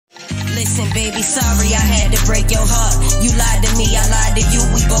Listen, baby, sorry I had to break your heart. You lied to me, I lied to you.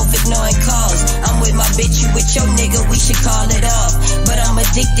 We both ignoring calls. I'm with my bitch, you with your nigga. We should call it off. But I'm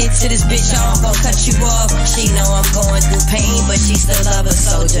addicted to this bitch. I'm gon' cut you off. She know I'm going through pain, but she still love a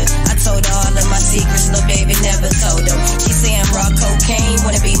soldier. I told her all of my secrets, little baby never told them. She say I'm raw cocaine,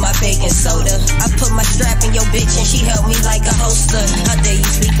 wanna be my baking soda. I put my strap in your bitch and she held me like a holster. How dare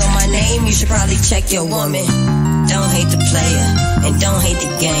you speak on my name? You should probably check your woman. Don't hate the player and don't hate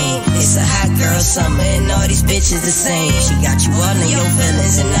the game. It's a hot girl summer and all these bitches the same. She got you all in your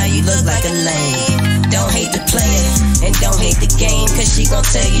feelings and now you look like a lame. Don't hate the player and don't hate the game, cause she gon'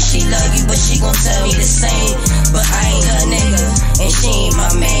 tell you she love you, but she gon' tell me the same. But I ain't her nigga and she ain't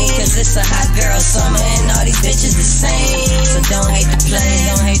my main, cause it's a hot girl summer and all these bitches the same. So don't hate the player,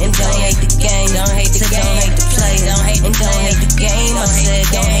 don't hate and don't hate the game. Don't hate the game, don't hate the player, don't hate and don't hate the game. I said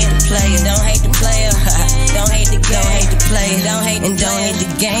don't hate the player, don't hate the player. Don't hate the game, don't hate the player, don't hate and don't hate the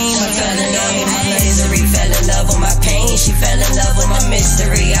game. I fell in love with my misery, fell in love with my pain. She fell in love with my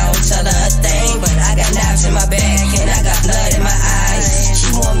mystery. I don't tell her a thing, but I got knives in my bag and I got blood in my eyes. She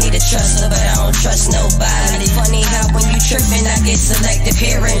want me to trust her, but I don't trust nobody. Funny how when you trippin', I get selective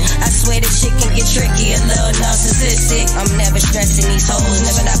hearing. I swear the shit can get tricky, a little narcissistic. I'm never stressing these hoes,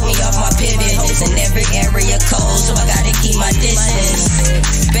 never knock me off my pivot. Hoes in every area cold, so I gotta keep my distance.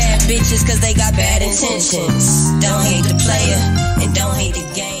 Bad bitches, cause they got bad intentions. Don't hate the player and don't hate the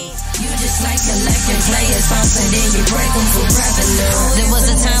game. You just like collecting players, and then you break them for revenue. There was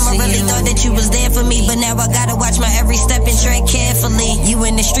a time I really thought that you was there for me, but now I gotta watch my every step and tread carefully. You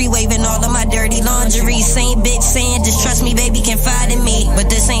in the street waving all of my dirty laundry. Same bitch saying just trust me, baby, confide in me. But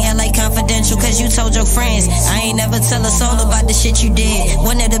this ain't LA Confidential, cause you told your friends. I ain't never tell us all about the shit you did.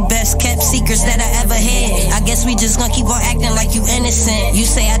 One of the best kept secrets that I ever had. I guess we just gonna keep on acting like you innocent. You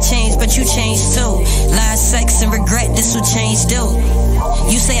say I changed, but you changed too. Lies, sex, and regret, this will change too.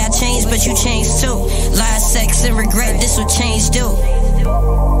 You say I changed, but you changed too. Lies, sex, and regret, this will change too.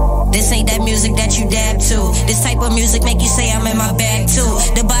 This ain't that music that you dab to. This type of music make you say I'm in my bag too.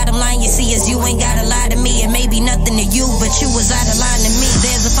 The bottom line you see is you ain't gotta lie to me. It may be nothing to you, but you was out of line to me.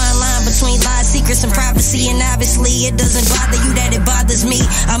 There's a fine line between lies, secrets, and privacy, and obviously it doesn't bother you that it bothers me.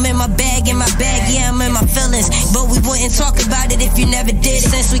 I'm in my bag, yeah, I'm in my feelings. But we wouldn't talk about it if you never did.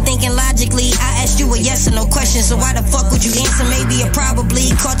 Since we thinking logically, I asked you a yes or no question, so why the fuck would you answer maybe or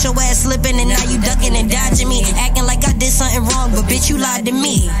probably? Caught your ass slipping and now you ducking and dodging me, acting like I did something wrong, but bitch, you lied to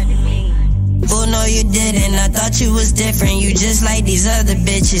me. Oh no, you didn't. I thought you was different. You just like these other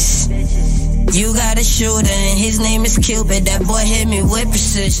bitches. You got a shooter and his name is Cupid. That boy hit me with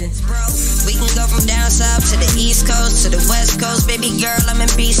precision. We can go from down south to the east coast to the west coast. Baby girl, I'm in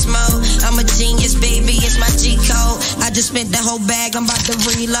beast mode. I'm a genius, baby, it's my G code. I just spent the whole bag, I'm about to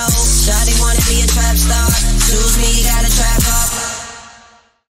reload. Shawty wanna be a trap star. Choose me, got a trap off.